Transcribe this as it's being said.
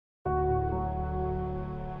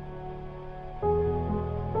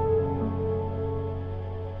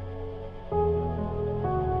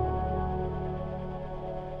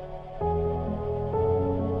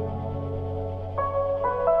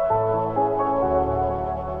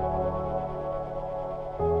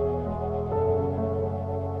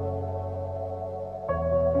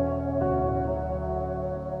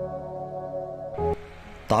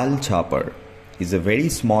Tal Chhapar is a very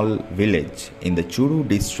small village in the Churu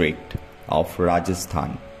district of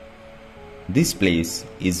Rajasthan. This place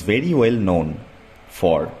is very well known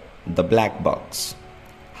for the blackbucks.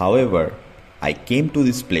 However, I came to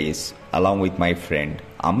this place along with my friend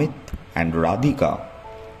Amit and Radhika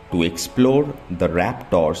to explore the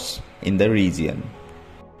raptors in the region.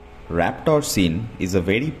 Raptor Inn is a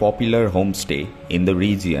very popular homestay in the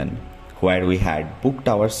region where we had booked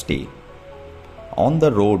our stay. On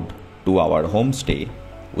the road to our homestay,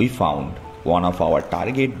 we found one of our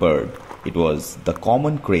target bird. It was the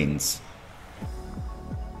common cranes.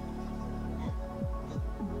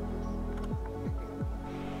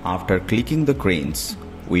 After clicking the cranes,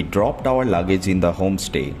 we dropped our luggage in the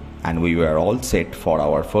homestay and we were all set for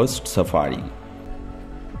our first safari.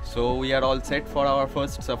 So we are all set for our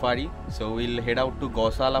first safari. So we'll head out to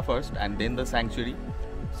Gausala first and then the sanctuary.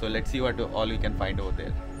 So let's see what all we can find over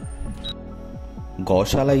there.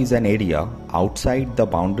 Gaushala is an area outside the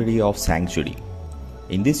boundary of sanctuary.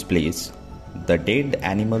 In this place, the dead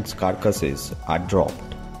animals' carcasses are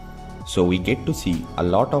dropped. So we get to see a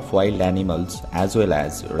lot of wild animals as well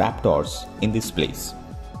as raptors in this place.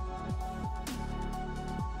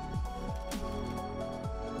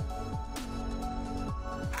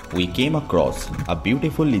 We came across a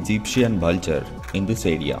beautiful Egyptian vulture in this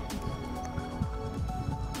area.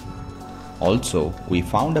 Also, we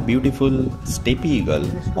found a beautiful steppe eagle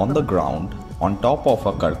on the ground on top of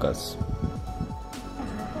a carcass.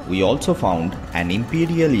 We also found an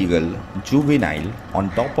imperial eagle juvenile on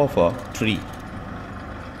top of a tree.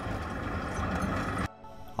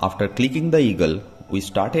 After clicking the eagle, we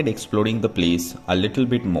started exploring the place a little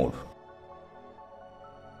bit more.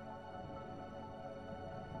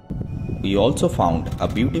 We also found a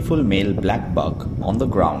beautiful male blackbuck on the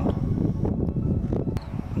ground.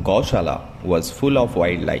 Gaushala was full of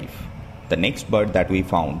wildlife. The next bird that we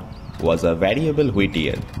found was a variable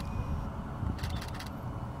wheatear.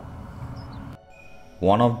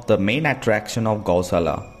 One of the main attractions of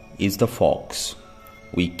Gaushala is the fox.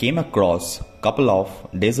 We came across a couple of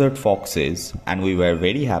desert foxes and we were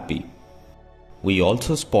very happy. We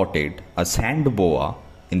also spotted a sand boa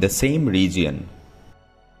in the same region.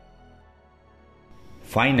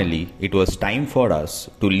 Finally, it was time for us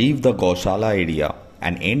to leave the Gaushala area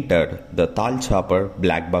and enter the Tal Chhapar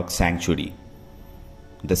Blackbuck Sanctuary.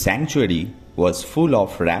 The sanctuary was full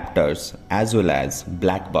of raptors as well as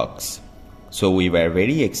blackbucks, so we were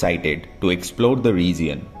very excited to explore the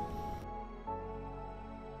region.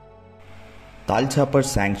 Tal Chhapar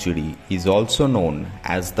Sanctuary is also known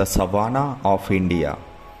as the Savannah of India,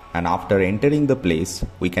 and after entering the place,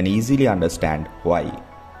 we can easily understand why.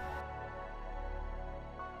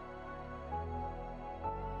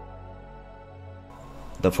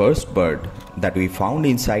 The first bird that we found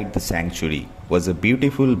inside the sanctuary was a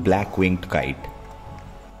beautiful black-winged kite.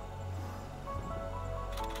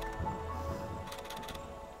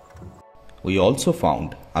 We also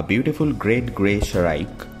found a beautiful great grey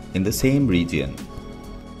shrike in the same region.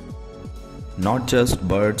 Not just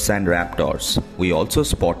birds and raptors, we also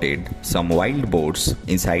spotted some wild boars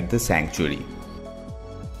inside the sanctuary.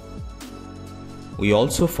 We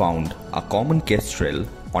also found a common kestrel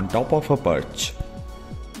on top of a perch.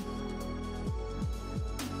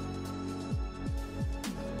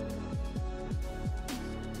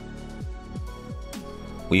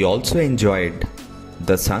 We also enjoyed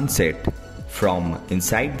the sunset from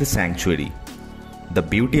inside the sanctuary. The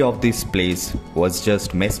beauty of this place was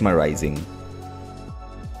just mesmerizing.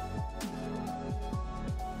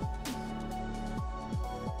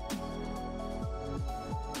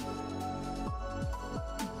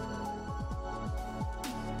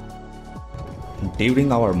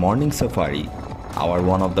 During our morning safari,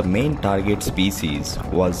 one of the main target species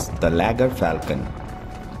was the lagger falcon.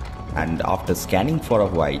 And after scanning for a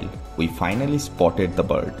while, we finally spotted the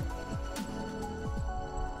bird.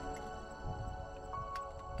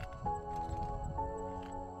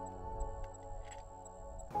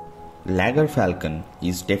 Lagger falcon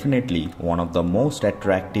is definitely one of the most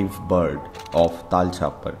attractive bird of Tal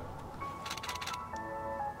Chhapar.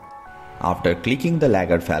 After clicking the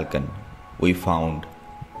lagger falcon, we found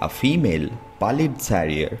a female pallid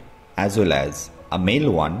sarrier as well as a male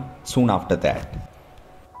one soon after that.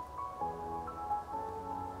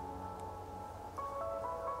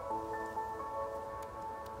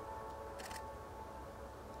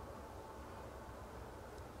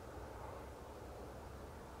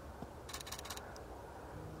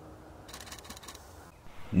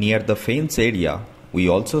 Near the fence area, we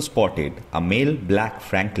also spotted a male black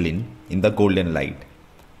francolin in the golden light,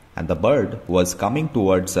 and the bird was coming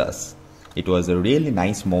towards us. It was a really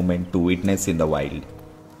nice moment to witness in the wild.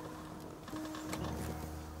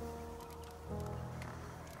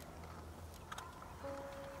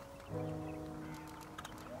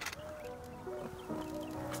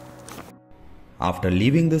 After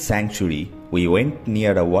leaving the sanctuary, we went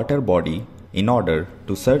near a water body in order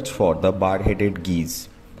to search for the bar-headed geese.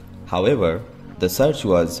 However, the search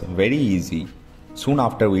was very easy. Soon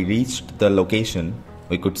after we reached the location,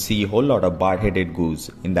 we could see a whole lot of bar-headed goose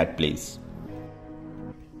in that place.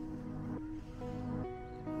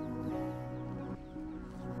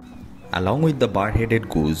 Along with the bar-headed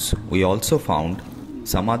goose, we also found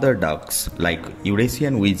some other ducks like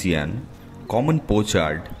Eurasian Wigeon, common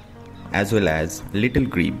pochard, as well as little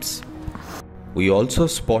grebes. We also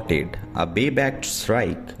spotted a bay-backed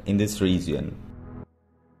shrike in this region.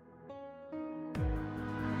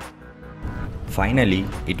 Finally,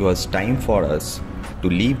 it was time for us to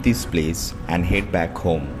leave this place and head back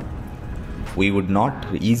home. We would not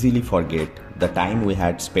easily forget the time we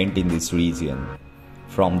had spent in this region.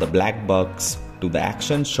 From the blackbucks to the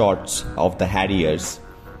action shots of the harriers,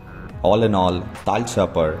 all in all, Tal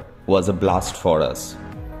Chhapar was a blast for us.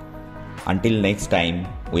 Until next time,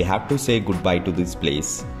 we have to say goodbye to this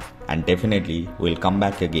place, and definitely we'll come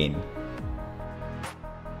back again